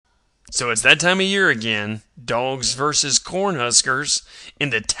So it's that time of year again. Dogs versus Cornhuskers in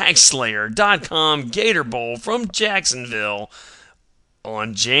the TaxSlayer.com Gator Bowl from Jacksonville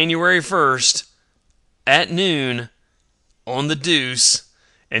on January 1st at noon on the Deuce.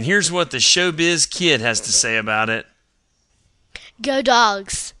 And here's what the Showbiz Kid has to say about it. Go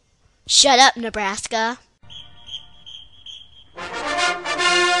Dogs. Shut up, Nebraska.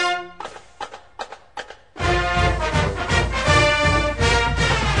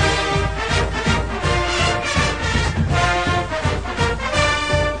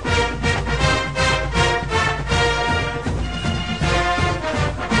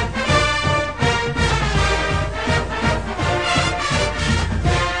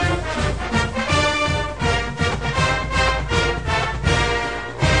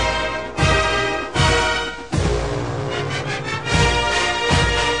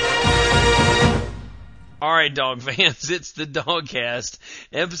 All right, dog fans, it's the DawgCast,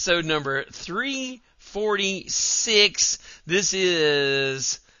 episode number 346. This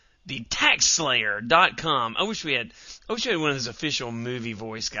is the TaxSlayer.com. I wish we had one of those official movie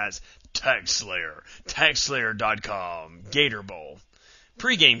voice guys. TaxSlayer, TaxSlayer.com, Gator Bowl,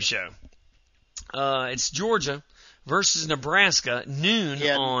 pregame show. It's Georgia versus Nebraska, noon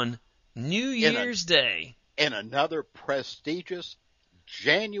on New Year's Day. In another prestigious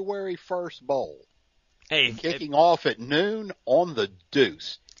January 1st bowl. Hey, kicking off at noon on the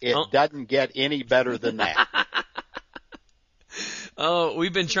Deuce. It doesn't get any better than that. Oh,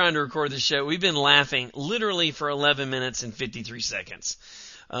 we've been trying to record this show. We've been laughing literally for 11 minutes and 53 seconds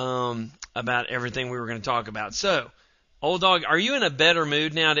about everything we were going to talk about. So, old dog, are you in a better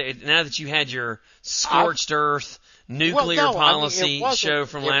mood now that you had your scorched earth nuclear policy show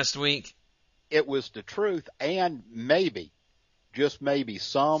from last week? It was the truth, and maybe, just maybe,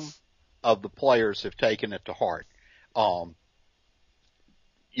 some of the players have taken it to heart. John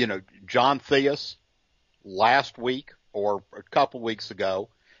Theus last week or a couple weeks ago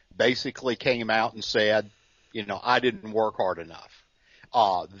basically came out and said, I didn't work hard enough.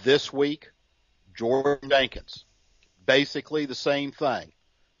 This week, Jordan Jenkins, basically the same thing.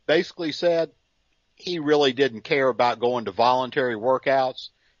 Basically said he really didn't care about going to voluntary workouts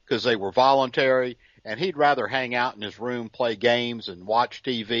because they were voluntary, and he'd rather hang out in his room, play games, and watch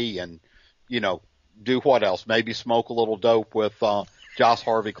TV and do what else? Maybe smoke a little dope with Josh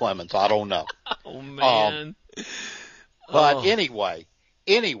Harvey Clemens. I don't know. Oh, man. But anyway,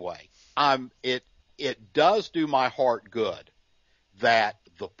 it does do my heart good that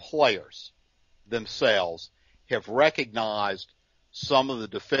the players themselves have recognized some of the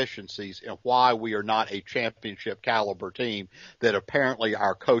deficiencies and why we are not a championship caliber team that apparently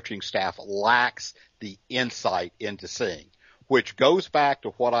our coaching staff lacks the insight into seeing, which goes back to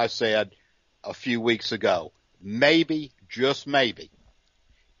what I said a few weeks ago. Maybe, just maybe,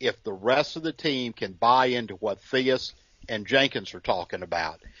 if the rest of the team can buy into what Theus and Jenkins are talking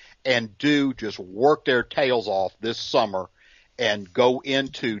about and just work their tails off this summer and go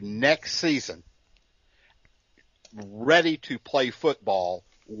into next season ready to play football,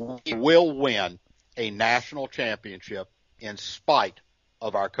 we will win a national championship in spite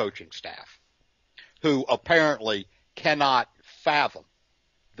of our coaching staff, who apparently cannot fathom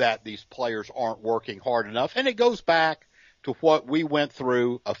that these players aren't working hard enough. And it goes back to what we went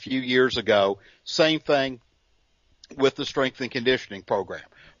through a few years ago. Same thing with the strength and conditioning program,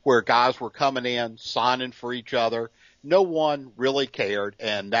 where guys were coming in, signing for each other. No one really cared,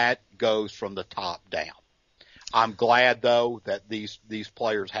 and that goes from the top down. I'm glad, though, that these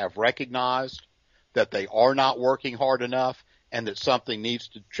players have recognized that they are not working hard enough and that something needs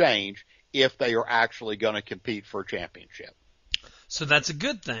to change if they are actually going to compete for a championship. So that's a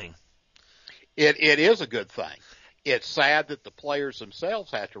good thing. It is a good thing. It's sad that the players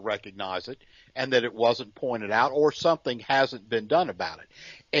themselves had to recognize it and that it wasn't pointed out or something hasn't been done about it.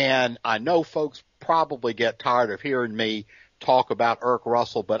 And I know folks probably get tired of hearing me talk about Irk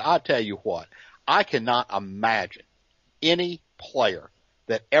Russell, but I tell you what, I cannot imagine any player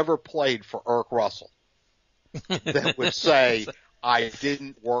that ever played for Irk Russell that would say, I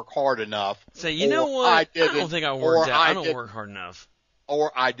didn't work hard enough. Say, you know what? I don't think I worked out. I don't work hard enough.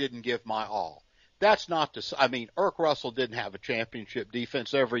 Or I didn't give my all. That's not to, Irk Russell didn't have a championship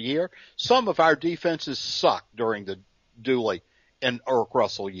defense every year. Some of our defenses sucked during the Dooley and Irk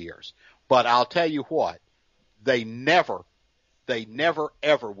Russell years. But I'll tell you what, they never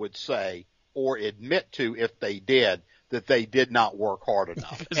ever would say or admit to, if they did, that they did not work hard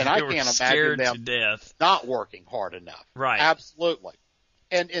enough. And I can't imagine them not working hard enough. Right. Absolutely.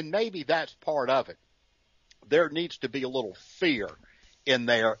 And maybe that's part of it. There needs to be a little fear in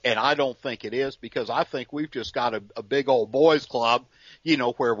there, and I don't think it is, because I think we've just got a big old boys club,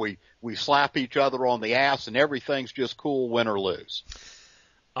 where we slap each other on the ass and everything's just cool, win or lose.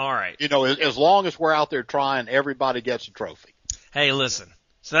 All right. As long as we're out there trying, everybody gets a trophy. Hey, listen.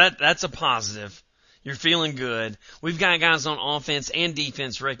 So that's a positive. You're feeling good. We've got guys on offense and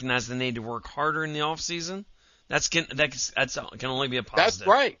defense recognize the need to work harder in the off season. That can only be a positive.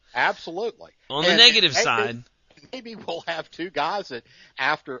 That's great. Absolutely. On the negative side, maybe we'll have two guys that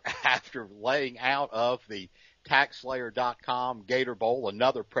after laying out of the TaxSlayer.com Gator Bowl,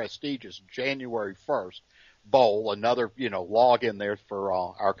 another prestigious January 1st bowl, another, log in there for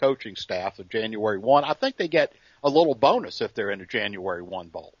our coaching staff of January 1. I think they get a little bonus if they're in a January 1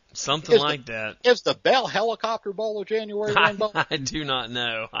 bowl. Something like that. Is the Bell Helicopter Bowl a January 1 bowl? I do not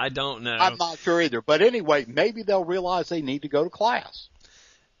know. I don't know. I'm not sure either. But anyway, maybe they'll realize they need to go to class.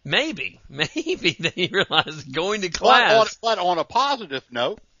 Maybe they realize going to class. But on a positive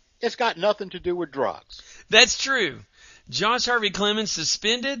note, it's got nothing to do with drugs. That's true. Josh Harvey Clemens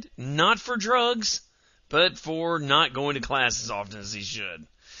suspended, not for drugs, but for not going to class as often as he should.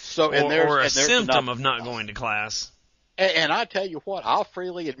 Or a symptom of not going to class. And I tell you what, I'll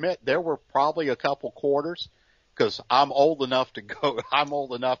freely admit there were probably a couple quarters, because I'm old enough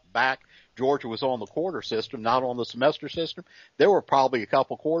back. Georgia was on the quarter system, not on the semester system. There were probably a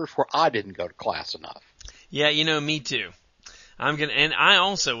couple quarters where I didn't go to class enough. Yeah, me too. And I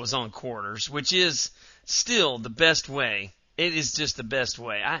also was on quarters, which is still the best way. It is just the best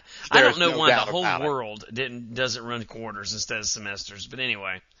way. I don't know why the whole world doesn't run quarters instead of semesters. But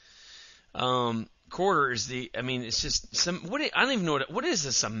anyway, quarter is it's just I don't even know what is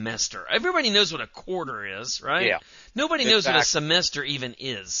a semester. Everybody knows what a quarter is, right? Yeah. Nobody knows what a semester even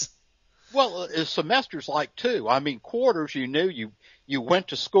is. Well, a semester's like two. Quarters, you knew you went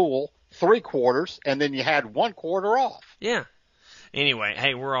to school 3 quarters and then you had 1 quarter off. Yeah. Anyway,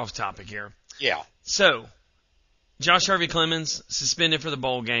 hey, we're off topic here. Yeah. So, Josh Harvey Clemens suspended for the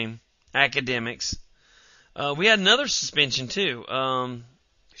bowl game. Academics. We had another suspension too.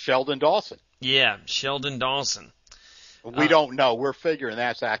 Sheldon Dawson. Yeah, Sheldon Dawson. We don't know. We're figuring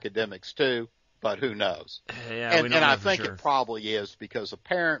that's academics too, but who knows? Yeah, and I think it probably is, because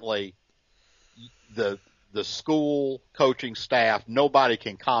apparently the school coaching staff, nobody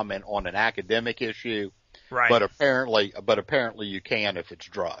can comment on an academic issue. Right. But apparently you can if it's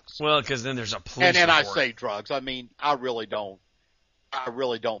drugs. Well, because then there's a police and I report. say drugs. I really don't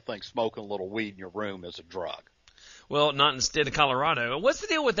think smoking a little weed in your room is a drug. Well, not in the state of Colorado. What's the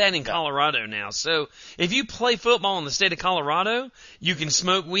deal with that in Colorado now? So if you play football in the state of Colorado, you can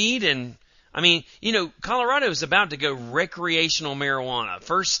smoke weed, and Colorado is about to go recreational marijuana.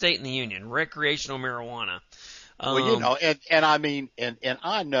 First state in the union, recreational marijuana. Well, and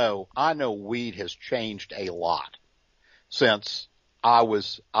I know weed has changed a lot since I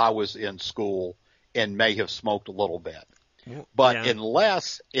was in school and may have smoked a little bit. But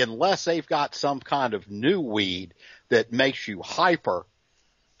unless they've got some kind of new weed that makes you hyper,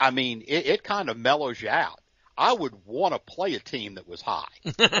 it kind of mellows you out. I would want to play a team that was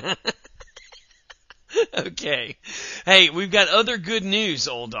high. Okay. Hey, we've got other good news,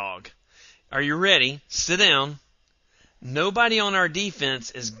 old dog. Are you ready? Sit down. Nobody on our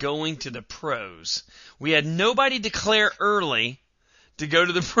defense is going to the pros. We had nobody declare early to go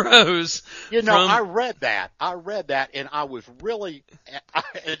to the pros. I read that, and I was really,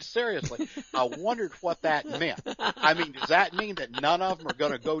 seriously, I wondered what that meant. Does that mean that none of them are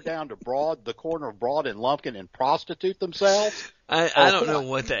going to go down to the corner of Broad and Lumpkin and prostitute themselves? I don't know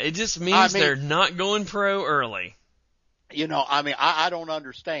what that, it just means they're not going pro early. I don't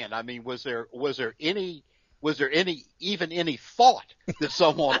understand. Was there any thought that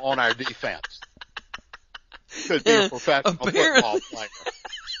someone on our defense could be a professional football player?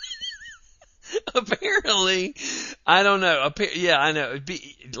 Apparently, I don't know. Yeah, I know. It'd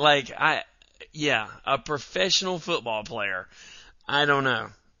be a professional football player. I don't know.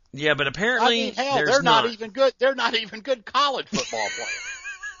 Yeah, but apparently they're not even good. They're not even good college football players.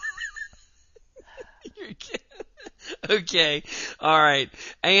 You're kidding. Okay. All right.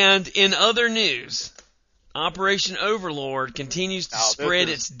 And in other news, Operation Overlord continues to spread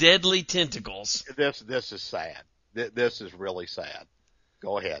its deadly tentacles. This is sad. This is really sad.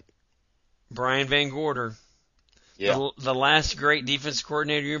 Go ahead. Brian Van Gorder, the last great defensive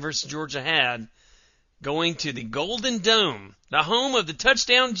coordinator University of Georgia had, going to the Golden Dome, the home of the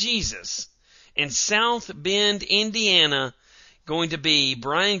touchdown Jesus, in South Bend, Indiana, going to be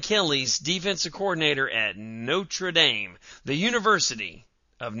Brian Kelly's defensive coordinator at Notre Dame, the University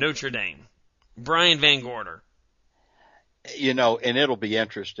of Notre Dame. Brian Van Gorder. And it'll be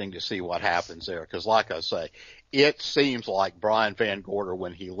interesting to see what happens there, because like I say, it seems like Brian Van Gorder,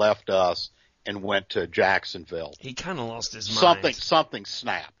 when he left us and went to Jacksonville, he kind of lost his mind. Something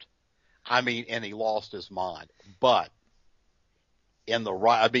snapped. I mean, and he lost his mind. But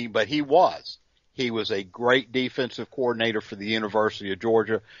but he was a great defensive coordinator for the University of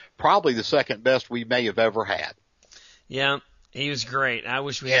Georgia, probably the second best we may have ever had. Yeah, he was great. I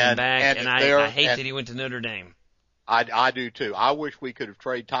wish we had him back, and I hate that he went to Notre Dame. I do too. I wish we could have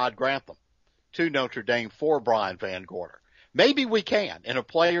traded Todd Grantham to Notre Dame for Brian Van Gorder. Maybe we can, and a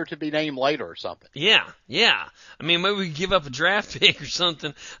player to be named later or something. Yeah. I mean, maybe we could give up a draft pick or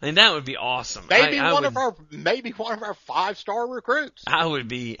something. I mean, that would be awesome. Maybe one of our 5-star recruits. I would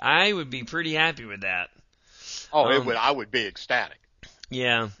be pretty happy with that. Oh, I would be ecstatic.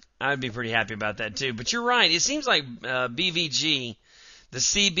 Yeah, I'd be pretty happy about that too. But you're right. It seems like BVG, the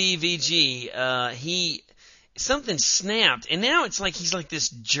CBVG, something snapped, and now it's like he's like this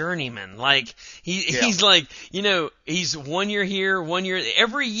journeyman. Like he's like, he's 1 year here, 1 year.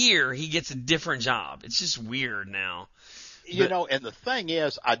 Every year he gets a different job. It's just weird now. And the thing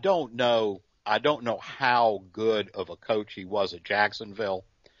is, I don't know how good of a coach he was at Jacksonville,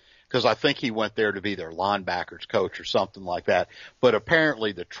 because I think he went there to be their linebackers coach or something like that. But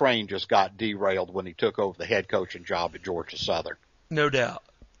apparently the train just got derailed when he took over the head coaching job at Georgia Southern. No doubt.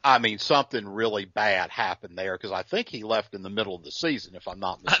 I mean, something really bad happened there, because I think he left in the middle of the season, if I'm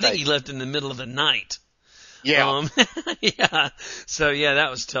not mistaken. I think he left in the middle of the night. Yeah. Yeah. So, yeah, that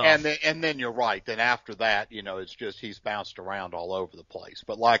was tough. And then you're right. Then after that, it's just he's bounced around all over the place.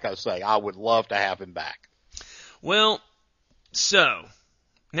 But like I say, I would love to have him back. Well, so,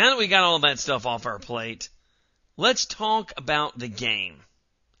 now that we got all that stuff off our plate, let's talk about the game.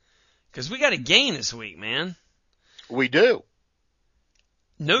 Because Nebraska this week, man. We do.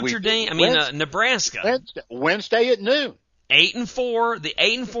 Nebraska. Wednesday at noon. 8-4, the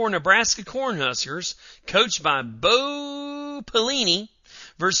 8-4 Nebraska Cornhuskers, coached by Bo Pelini,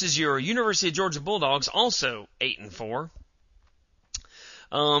 versus your University of Georgia Bulldogs, also 8-4.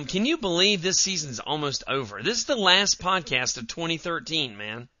 Can you believe this season's almost over? This is the last podcast of 2013,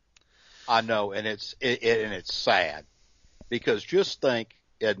 man. I know, and it's sad, because just think,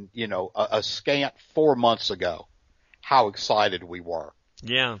 a scant 4 months ago, how excited we were.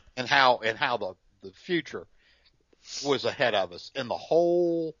 Yeah. And how the future was ahead of us, and the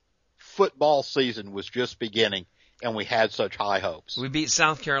whole football season was just beginning, and we had such high hopes. We beat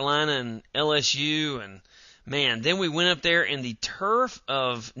South Carolina and LSU, and man, then we went up there in the turf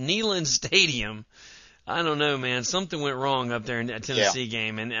of Neyland Stadium. I don't know, man. Something went wrong up there in that Tennessee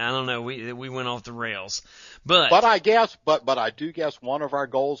game, and I don't know. We went off the rails. But I do guess one of our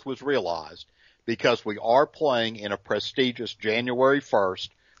goals was realized, because we are playing in a prestigious January 1st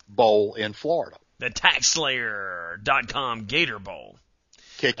bowl in Florida. The TaxSlayer.com Gator Bowl.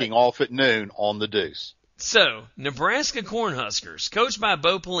 Kicking off at noon on the Deuce. So, Nebraska Cornhuskers, coached by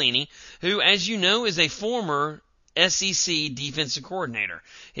Bo Pelini, who, as you know, is a former SEC defensive coordinator.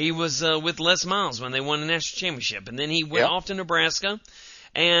 He was with Les Miles when they won the national championship, and then he went off to Nebraska,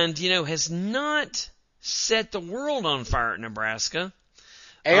 and, has not set the world on fire at Nebraska.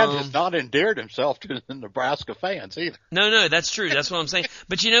 And has not endeared himself to the Nebraska fans either. No, that's true. That's what I'm saying.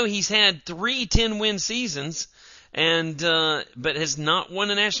 But he's had 3 10-win seasons, and but has not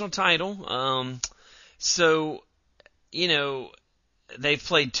won a national title. So, they've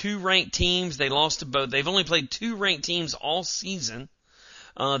played 2 ranked teams. They lost to both. They've only played 2 ranked teams all season.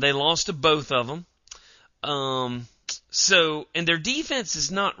 They lost to both of them. So, and their defense is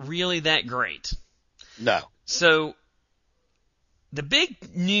not really that great. No. So, the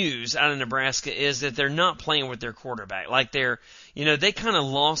big news out of Nebraska is that they're not playing with their quarterback. Like they kind of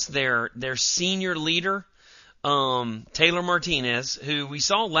lost their senior leader, Taylor Martinez, who we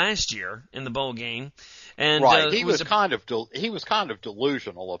saw last year in the bowl game. And right, he was kind of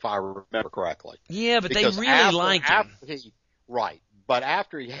delusional, if I remember correctly. Yeah, but they really liked him. But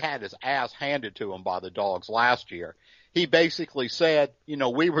after he had his ass handed to him by the Dogs last year, he basically said,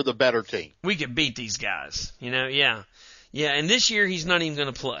 we were the better team. We could beat these guys. Yeah. Yeah, and this year he's not even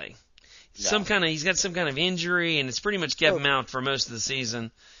going to play. No. He's got some kind of injury, and it's pretty much kept him out for most of the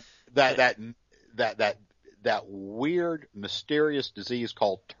season. That weird, mysterious disease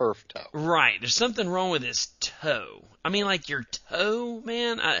called turf toe. Right. There's something wrong with his toe. I mean, like your toe,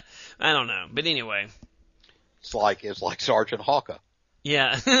 man. I don't know, but anyway. It's like Sergeant Hawker.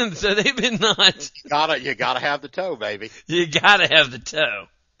 Yeah. So they've been not. You gotta have the toe, baby. You gotta have the toe.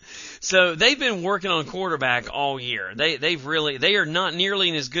 So they've been working on quarterback all year. They are not nearly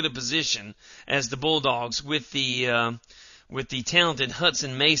in as good a position as the Bulldogs with the with the talented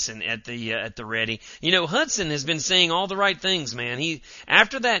Hudson Mason at the ready. You know, Hudson has been saying all the right things, man. He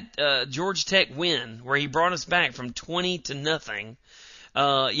after that Georgia Tech win where he brought us back from 20-0,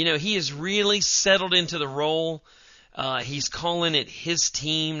 you know, he has really settled into the role. He's calling it his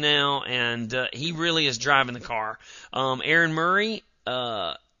team now, and he really is driving the car. Aaron Murray,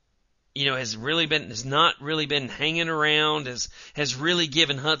 you know, has not really been hanging around, has really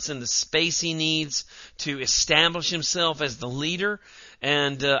given Hudson the space he needs to establish himself as the leader,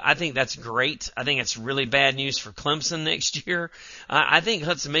 and I think that's great. I think it's really bad news for Clemson next year. I think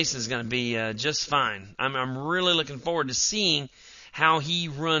Hudson Mason is going to be just fine. I'm really looking forward to seeing how he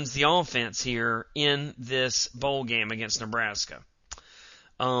runs the offense here in this bowl game against Nebraska.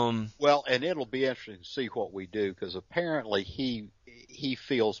 Well, and it'll be interesting to see what we do, because apparently he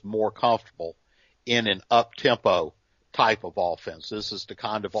feels more comfortable in an up-tempo type of offense. This is the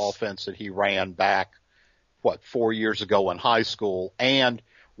kind of offense that he ran back, 4 years ago in high school. And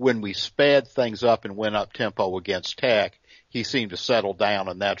when we sped things up and went up-tempo against Tech, he seemed to settle down,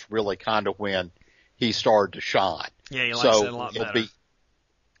 and that's really kind of when he started to shine. Yeah, he likes it a lot better.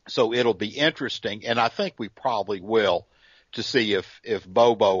 So it'll be interesting, and I think we probably will, to see if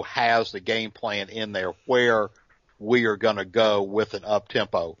Bobo has the game plan in there where we are going to go with an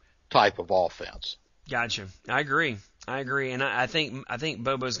up-tempo type of offense. Gotcha. I agree. And I think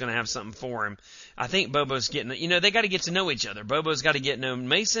Bobo's going to have something for him. I think Bobo's getting, you know, they got to get to know each other. Bobo's got to get to know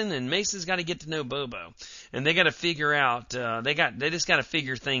Mason, and Mason's got to get to know Bobo. And they got to figure out, they just got to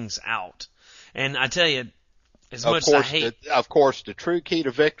figure things out. And I tell you, as much as I hate. Of course, the true key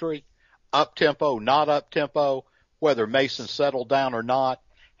to victory, up-tempo, not up-tempo, whether Mason settled down or not,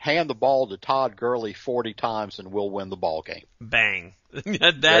 hand the ball to Todd Gurley 40 times and we'll win the ball game. Bang.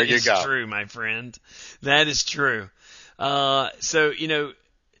 That is true, my friend. That is true. So, you know,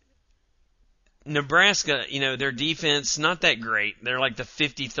 Nebraska, you know, their defense, not that great. They're like the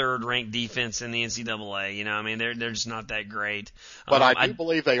 53rd ranked defense in the NCAA. You know, I mean, they're just not that great. But I do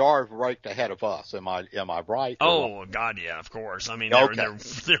believe they are ranked ahead of us. Am I right? Oh, God, yeah, of course. I mean, okay.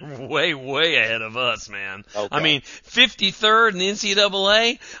 they're way, way ahead of us, man. Okay. I mean, 53rd in the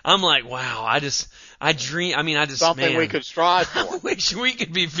NCAA. I'm like, wow, something we could strive for. I wish we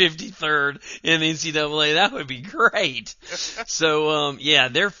could be 53rd in the NCAA. That would be great. So, yeah,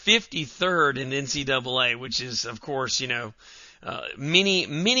 they're 53rd in NCAA, which is, of course, you know, many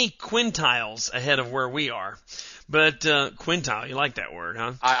quintiles ahead of where we are. But quintile, you like that word,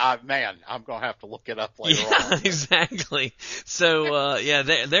 huh? Man, I'm gonna have to look it up later yeah, on. Exactly. So yeah,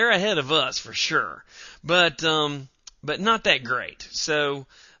 they're ahead of us for sure, but not that great. So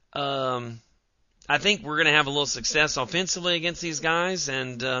I think we're gonna have a little success offensively against these guys,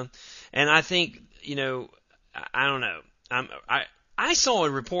 and I think, you know, I don't know. I saw a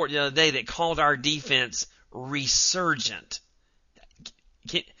report the other day that called our defense resurgent.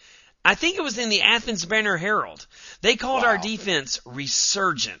 I think it was in the Athens Banner Herald. They called our defense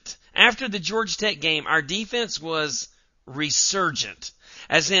resurgent. After the Georgia Tech game, our defense was resurgent,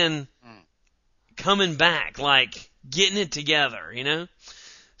 as in coming back, like getting it together, you know?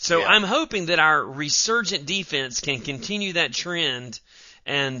 So yeah. I'm hoping that our resurgent defense can continue that trend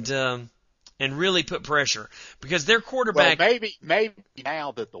and really put pressure, because their quarterback. Well, maybe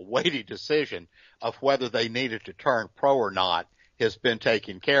now that the weighty decision of whether they needed to turn pro or not has been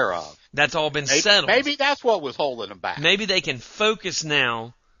taken care of. That's all been settled. Maybe that's what was holding them back. Maybe they can focus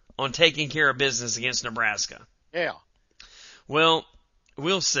now on taking care of business against Nebraska. Yeah. Well,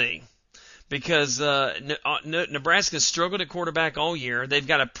 we'll see. Because Nebraska's struggled at quarterback all year. They've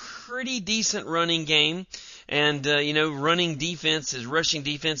got a pretty decent running game. And, you know, rushing defense is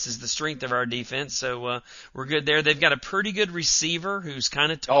the strength of our defense. So we're good there. They've got a pretty good receiver who's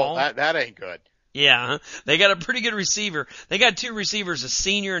kind of tall. Oh, that ain't good. Yeah, they got a pretty good receiver. They got two receivers, a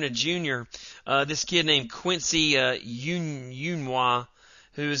senior and a junior. This kid named Quincy Yunwa,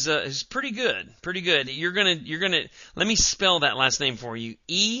 who's pretty good. Pretty good. You're gonna let me spell that last name for you.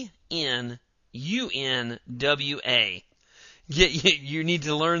 ENUNWA. You need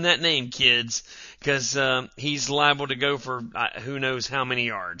to learn that name, kids, because he's liable to go for who knows how many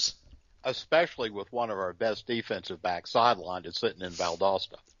yards. Especially with one of our best defensive backs sidelined and sitting in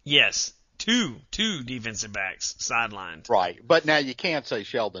Valdosta. Yes. Two defensive backs sidelined. Right, but now you can't say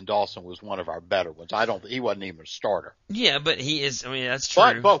Sheldon Dawson was one of our better ones. He wasn't even a starter. Yeah, but he is. I mean, that's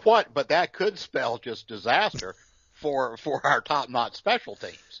true. But that could spell just disaster for our top-notch special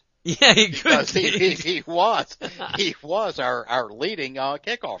teams. Yeah, he could. Because he was our leading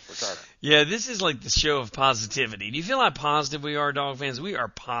kickoff returner. Yeah, this is like the show of positivity. Do you feel how positive we are, Dog fans? We are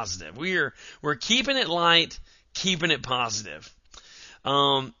positive. We're keeping it light, keeping it positive.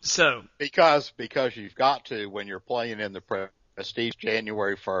 So Because you've got to, when you're playing in the Prestige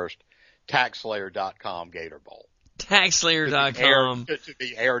January 1st, TaxSlayer.com Gator Bowl. TaxSlayer.com. To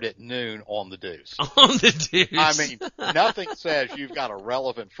be aired at noon on the Deuce. On the Deuce. I mean, nothing says you've got a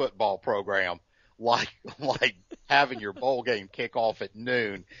relevant football program like having your bowl game kick off at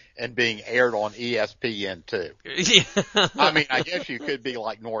noon and being aired on ESPN2. Yeah. I mean, I guess you could be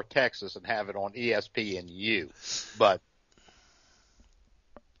like North Texas and have it on ESPNU, but.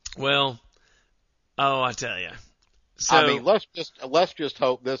 Well, I tell you. So, I mean, let's just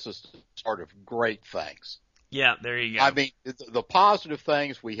hope this is sort of great things. Yeah, there you go. I mean, the positive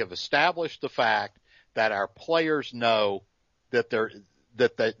things, we have established the fact that our players know that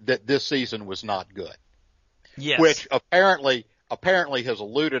that this season was not good. Yes. Which apparently has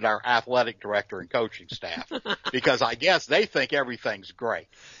eluded our athletic director and coaching staff because I guess they think everything's great,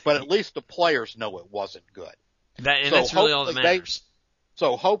 but at least the players know it wasn't good. That's really all that matters.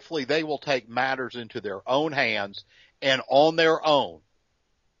 So hopefully they will take matters into their own hands and on their own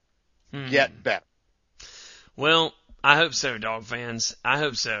get better. Well, I hope so, dog fans. I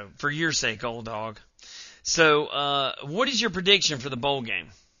hope so. For your sake, old dog. So, what is your prediction for the bowl game?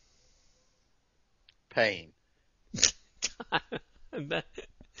 Pain.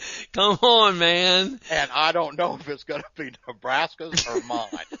 Come on, man. And I don't know if it's going to be Nebraska's or mine.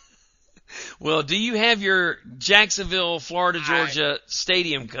 Well, do you have your Jacksonville, Florida, Georgia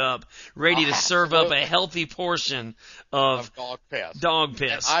Stadium Cup ready to serve up a healthy portion of dog piss? Dog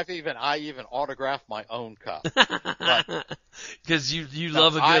piss. And I even autographed my own cup. Because you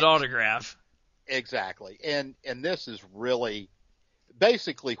love a good autograph. Exactly. And this is really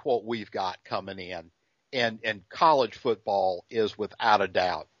basically what we've got coming in. And college football is without a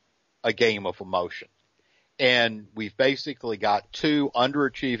doubt a game of emotion. And we've basically got two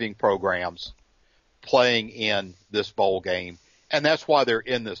underachieving programs playing in this bowl game. And that's why they're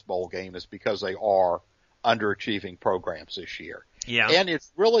in this bowl game, is because they are underachieving programs this year. Yeah. And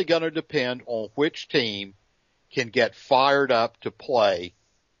it's really going to depend on which team can get fired up to play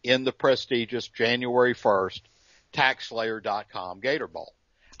in the prestigious January 1st TaxSlayer.com Gator Bowl.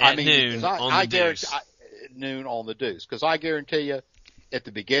 Noon on the Deuce. Noon on the Deuce. Because I guarantee you, at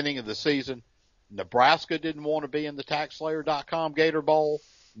the beginning of the season, Nebraska didn't want to be in the TaxSlayer.com Gator Bowl.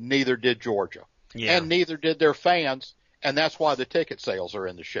 Neither did Georgia. Yeah. And neither did their fans. And that's why the ticket sales are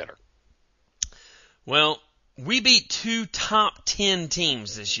in the shitter. Well, we beat two top 10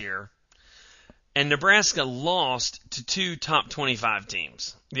 teams this year. And Nebraska lost to two top 25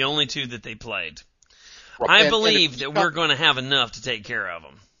 teams. The only two that they played. I believe that we're going to have enough to take care of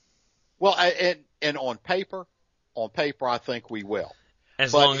them. Well, and on paper, I think we will.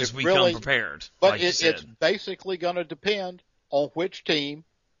 As long as we come prepared. But like it's basically going to depend on which team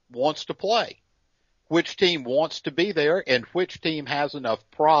wants to play, which team wants to be there, and which team has enough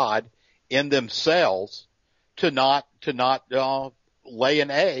pride in themselves to not lay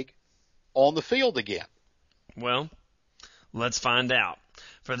an egg on the field again. Well, let's find out.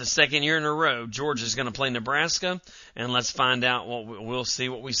 For the second year in a row, Georgia's going to play Nebraska, and let's find out we'll see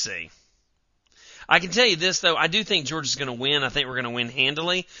what we see. I can tell you this, though. I do think Georgia's going to win. I think we're going to win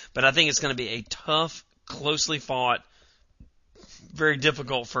handily, but I think it's going to be a tough, closely fought, very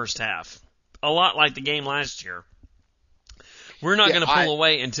difficult first half. A lot like the game last year. We're not going to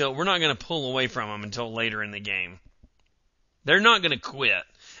pull away from them until later in the game. They're not going to quit,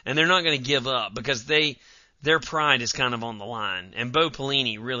 and they're not going to give up because their pride is kind of on the line, and Bo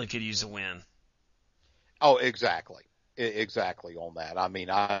Pelini really could use a win. Oh, exactly. Exactly on that. I mean,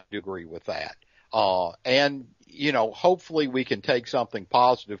 I agree with that. And, hopefully we can take something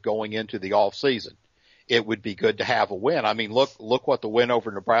positive going into the off season. It would be good to have a win. I mean, look what the win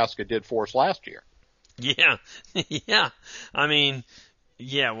over Nebraska did for us last year. Yeah. Yeah. I mean,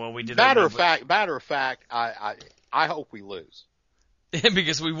 yeah, well, we did. Matter of fact, I hope we lose.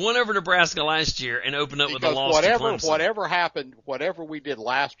 Because we won over Nebraska last year and opened up with a loss to Clemson. Whatever happened, whatever we did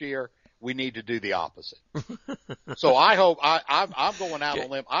last year, we need to do the opposite. So I hope I'm going out on a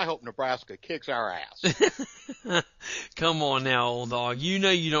limb. I hope Nebraska kicks our ass. Come on now, old dog. You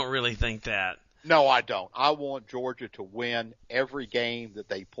know you don't really think that. No, I don't. I want Georgia to win every game that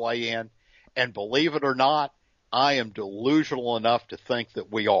they play in. And believe it or not, I am delusional enough to think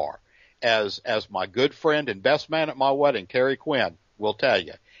that we are. As my good friend and best man at my wedding, Terry Quinn, will tell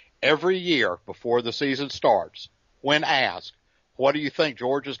you, every year before the season starts, when asked, what do you think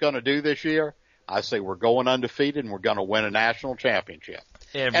Georgia's going to do this year? I say we're going undefeated and we're going to win a national championship.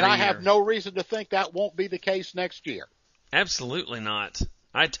 And I have no reason to think that won't be the case next year. Absolutely not.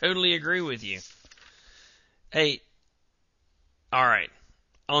 I totally agree with you. Hey, all right.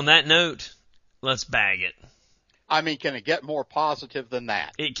 On that note, let's bag it. I mean, can it get more positive than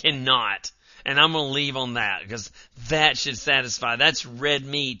that? It cannot. And I'm going to leave on that because that should satisfy. That's red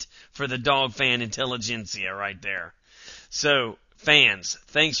meat for the dog fan intelligentsia right there. So, fans,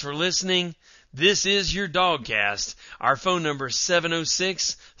 thanks for listening. This is your DawgCast. Our phone number is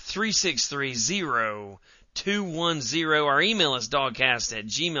 706-363-0210. Our email is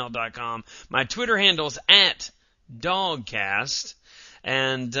dawgcast@gmail.com. My Twitter handle is @DawgCast.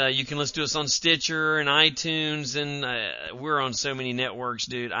 And you can listen to us on Stitcher and iTunes, and we're on so many networks,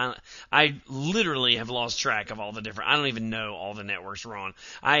 dude. I literally have lost track of all the different. I don't even know all the networks we're on.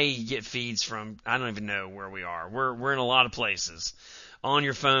 I get feeds from. I don't even know where we are. We're in a lot of places. On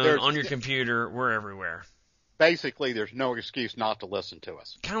your phone, on your computer, we're everywhere. Basically, there's no excuse not to listen to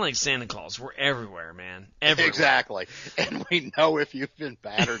us. Kind of like Santa Claus. We're everywhere, man. Everywhere. Exactly. And we know if you've been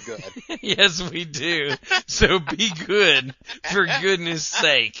bad or good. Yes, we do. So be good, for goodness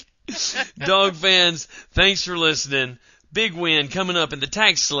sake. Dog fans, thanks for listening. Big win coming up in the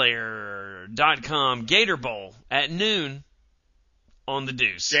TaxSlayer.com Gator Bowl at noon on the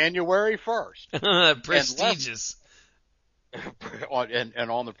Deuce. January 1st. Prestigious.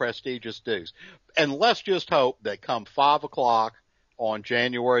 And on the prestigious Deuce. And let's just hope that come 5 o'clock on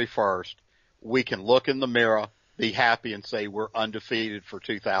January 1st, we can look in the mirror, be happy, and say we're undefeated for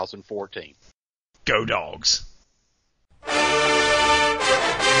 2014. Go Dogs.